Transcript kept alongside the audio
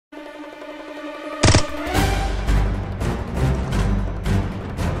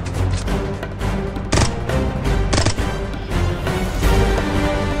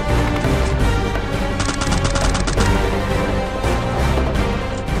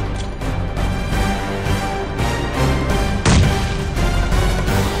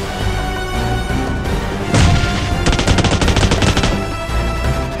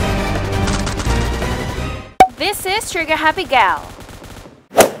This is TriggrHappyGal.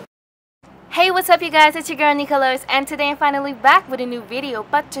 Hey, what's up you guys, it's your girl Nicholas, and today I'm finally back with a new video.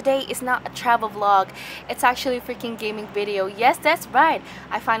 But today is not a travel vlog, it's actually a freaking gaming video. Yes, that's right,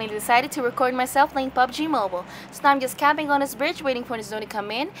 I finally decided to record myself playing PUBG Mobile. So now I'm just camping on this bridge waiting for the zone to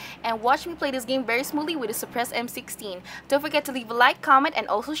come in and watch me play this game very smoothly with a suppressed M16. Don't forget to leave a like, comment, and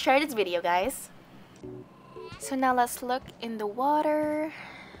also share this video, guys. So now let's look in the water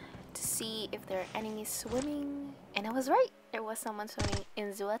to see if there are enemies swimming. And I was right, there was someone swimming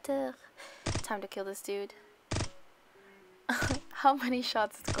in mwuaahh. Time to kill this dude. How many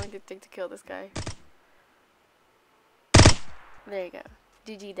shots is it going to take to kill this guy? There you go.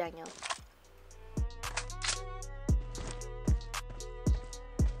 GG Daniel.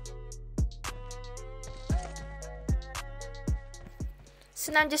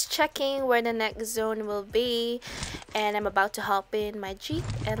 So now I'm just checking where the next zone will be, and I'm about to hop in my jeep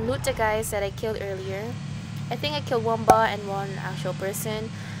and loot the guys that I killed earlier. I think I killed one bot and one actual person.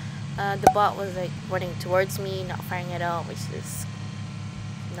 The bot was like running towards me, not firing at all, which is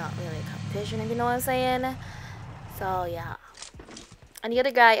not really a competition, if you know what I'm saying. So yeah. And the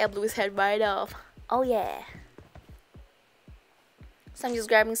other guy, I blew his head right off. Oh yeah. So I'm just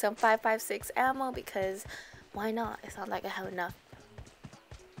grabbing some 5.56 ammo because why not? It's not like I have enough.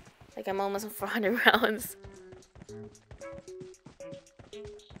 Like I'm almost 400 rounds.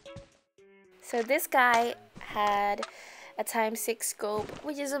 So this guy had a ×6 scope,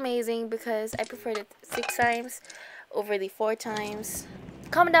 which is amazing because I prefer the 6 times over the 4 times.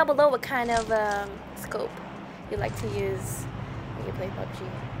 Comment down below what kind of scope you like to use when you play PUBG.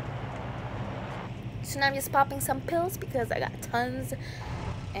 So now I'm just popping some pills because I got tons,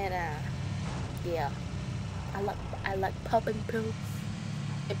 and yeah, I like popping pills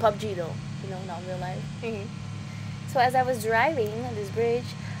in PUBG though, you know, not in real life. So as I was driving on this bridge,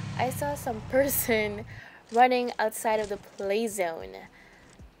 I saw some person running outside of the play zone,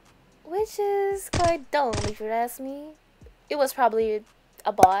 which is quite dumb if you ask me. It was probably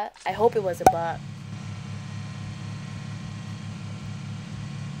a bot. I hope it was a bot.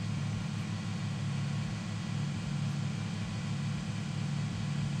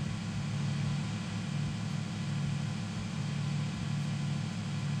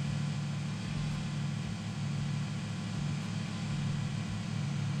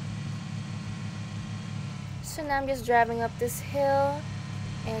 So now I'm just driving up this hill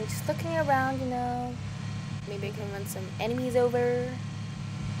and just looking around, you know. Maybe I can run some enemies over.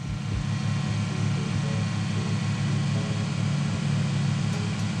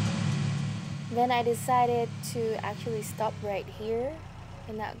 Then I decided to actually stop right here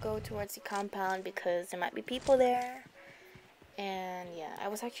and not go towards the compound because there might be people there. And yeah, I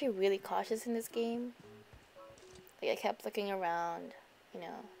was actually really cautious in this game. Like I kept looking around, you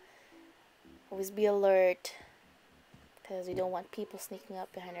know. Always be alert, because we don't want people sneaking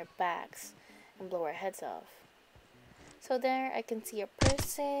up behind our backs and blow our heads off. So there I can see a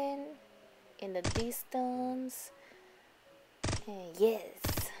person in the distance, and yes,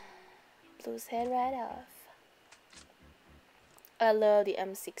 blew his head right off. I love the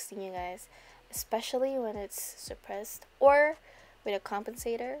M16, you guys, especially when it's suppressed or with a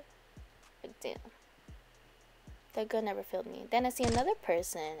compensator. Like damn. That gun never failed me. Then I see another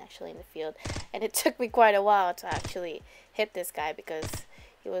person actually in the field, and it took me quite a while to actually hit this guy because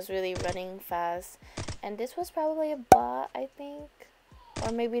he was really running fast. And this was probably a bot, I think,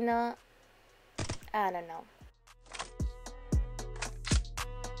 or maybe not. I don't know.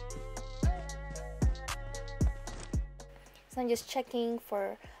 So I'm just checking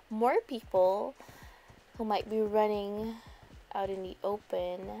for more people who might be running out in the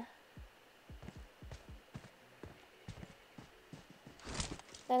open.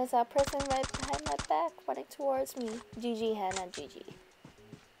 Then I saw a person right behind my back running towards me. GG Hannah, GG.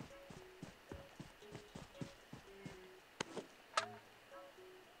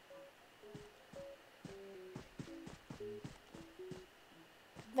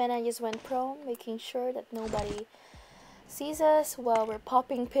 Then I just went prone, making sure that nobody sees us while we're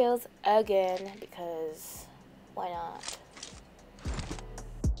popping pills again, because why not?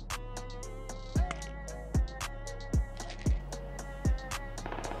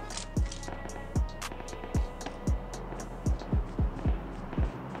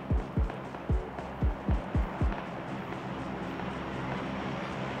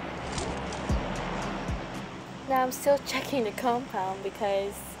 Now I'm still checking the compound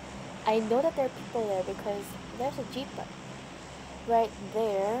because I know that there are people there because there's a jeep right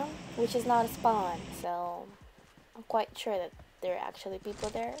there, which is not a spawn, so I'm quite sure that there are actually people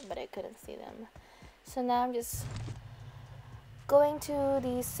there, but I couldn't see them. So now I'm just going to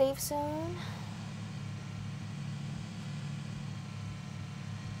the safe zone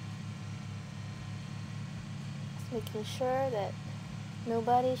making sure that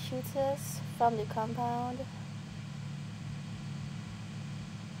nobody shoots us from the compound.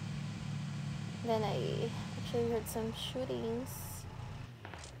 Then I actually heard some shootings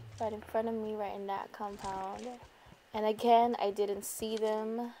right in front of me, right in that compound. And again, I didn't see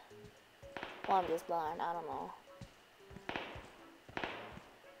them. Well, I'm just blind, I don't know.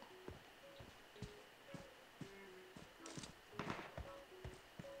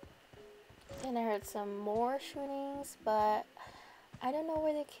 And I heard some more shootings, but I don't know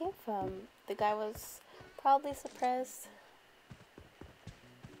where they came from. The guy was probably suppressed.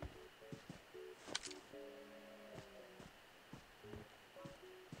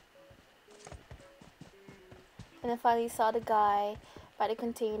 And I finally saw the guy by the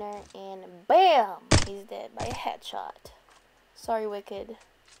container, and BAM! He's dead by a headshot. Sorry, Wicked.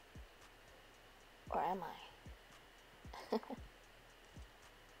 Or am I?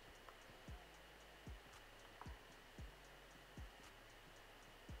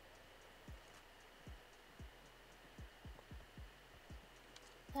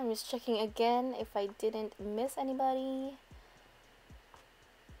 I'm just checking again if I didn't miss anybody.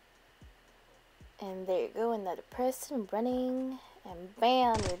 And there you go, another person running. And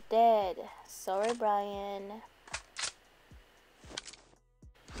BAM! You're dead. Sorry, Brian.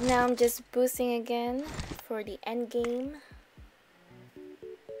 Now I'm just boosting again for the end game.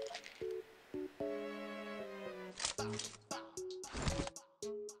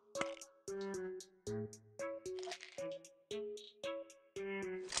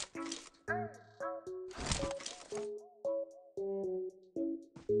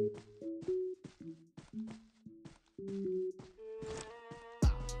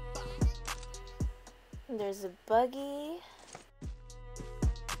 There's a buggy.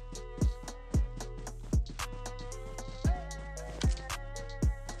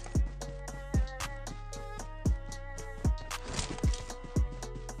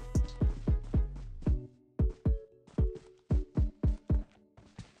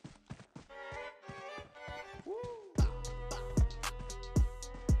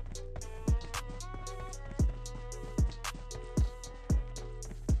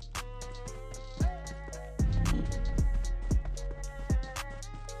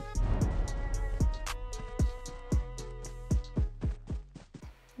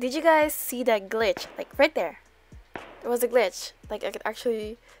 Did you guys see that glitch? Like right there. There was a glitch. Like I could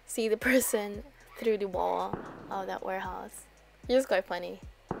actually see the person through the wall of that warehouse. It was quite funny.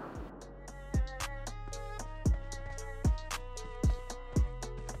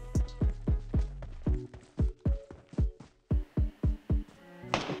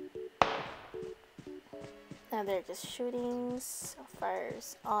 Now they're just shootings,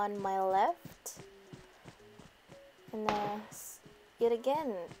 fires on my left. And yet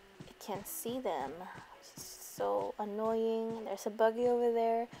again, I can't see them. It's so annoying. There's a buggy over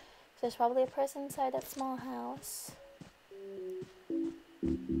there. There's probably a person inside that small house.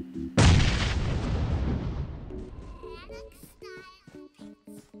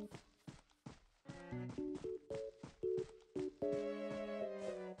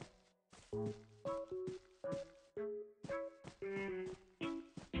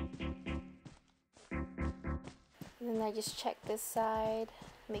 And then I just check this side,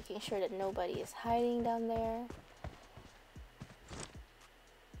 making sure that nobody is hiding down there.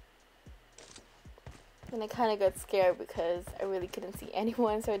 And I kind of got scared because I really couldn't see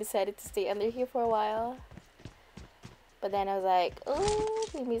anyone, so I decided to stay under here for a while. But then I was like, oh,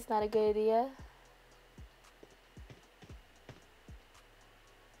 maybe it's not a good idea.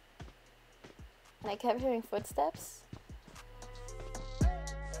 And I kept hearing footsteps.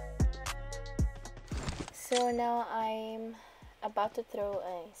 So now I'm about to throw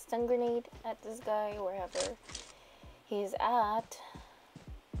a stun grenade at this guy, wherever he's at.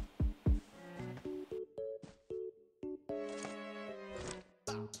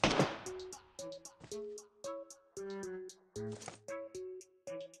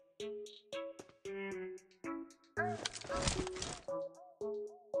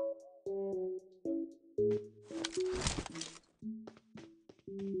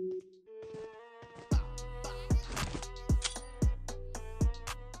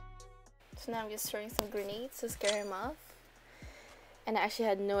 So now I'm just throwing some grenades to scare him off. And I actually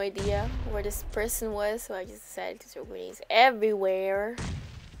had no idea where this person was, so I just decided to throw grenades everywhere.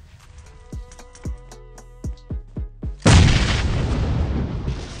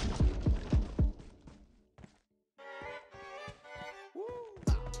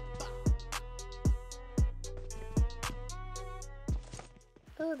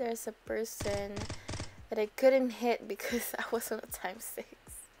 Oh, there's a person that I couldn't hit because I was on a ×6.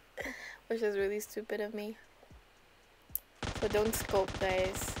 Which is really stupid of me. So don't scope,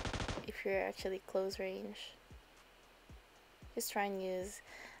 guys, if you're actually close range. Just try and use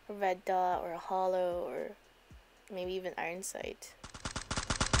a red dot or a hollow or maybe even iron sight.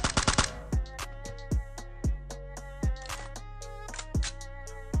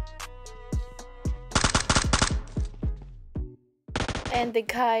 And the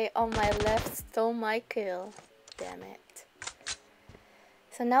guy on my left stole my kill. Damn it.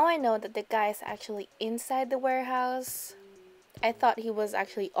 So now I know that the guy is actually inside the warehouse. I thought he was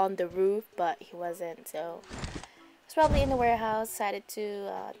actually on the roof, but he wasn't. So he's probably in the warehouse. Decided to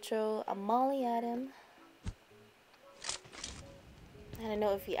throw a molly at him. I don't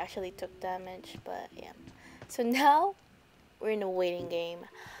know if he actually took damage, but yeah. So now we're in a waiting game.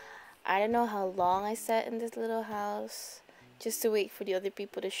 I don't know how long I sat in this little house just to wait for the other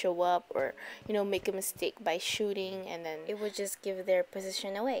people to show up, or you know, make a mistake by shooting and then it would just give their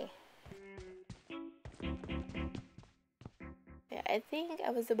position away. Yeah, I think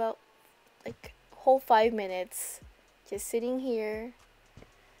I was about like whole 5 minutes just sitting here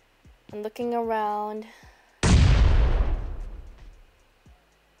and looking around.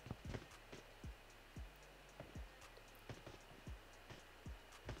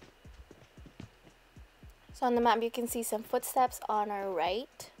 So on the map you can see some footsteps on our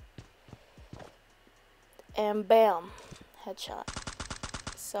right. And bam, headshot.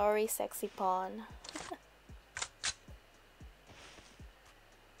 Sorry, sexy pawn.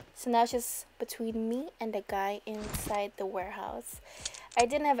 So now it's just between me and the guy inside the warehouse. I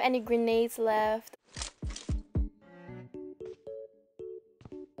didn't have any grenades left.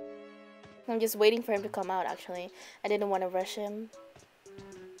 I'm just waiting for him to come out actually. I didn't want to rush him.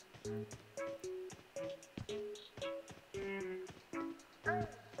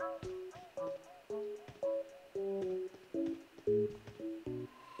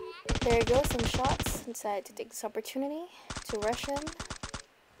 There you go, some shots. Decided to take this opportunity to rush him.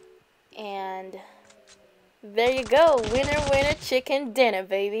 And there you go. Winner, winner, chicken dinner,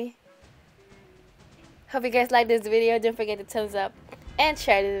 baby. Hope you guys liked this video. Don't forget to thumbs up and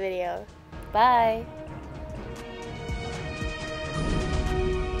share this video. Bye.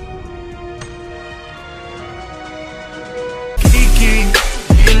 Kiki,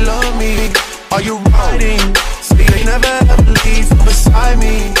 do you love me? Are you riding? Say you never ever leave beside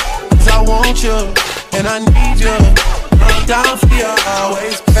me. 'Cause I want you and I need you. I'm down for you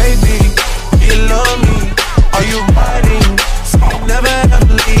always, baby. Do you love me? Are you riding?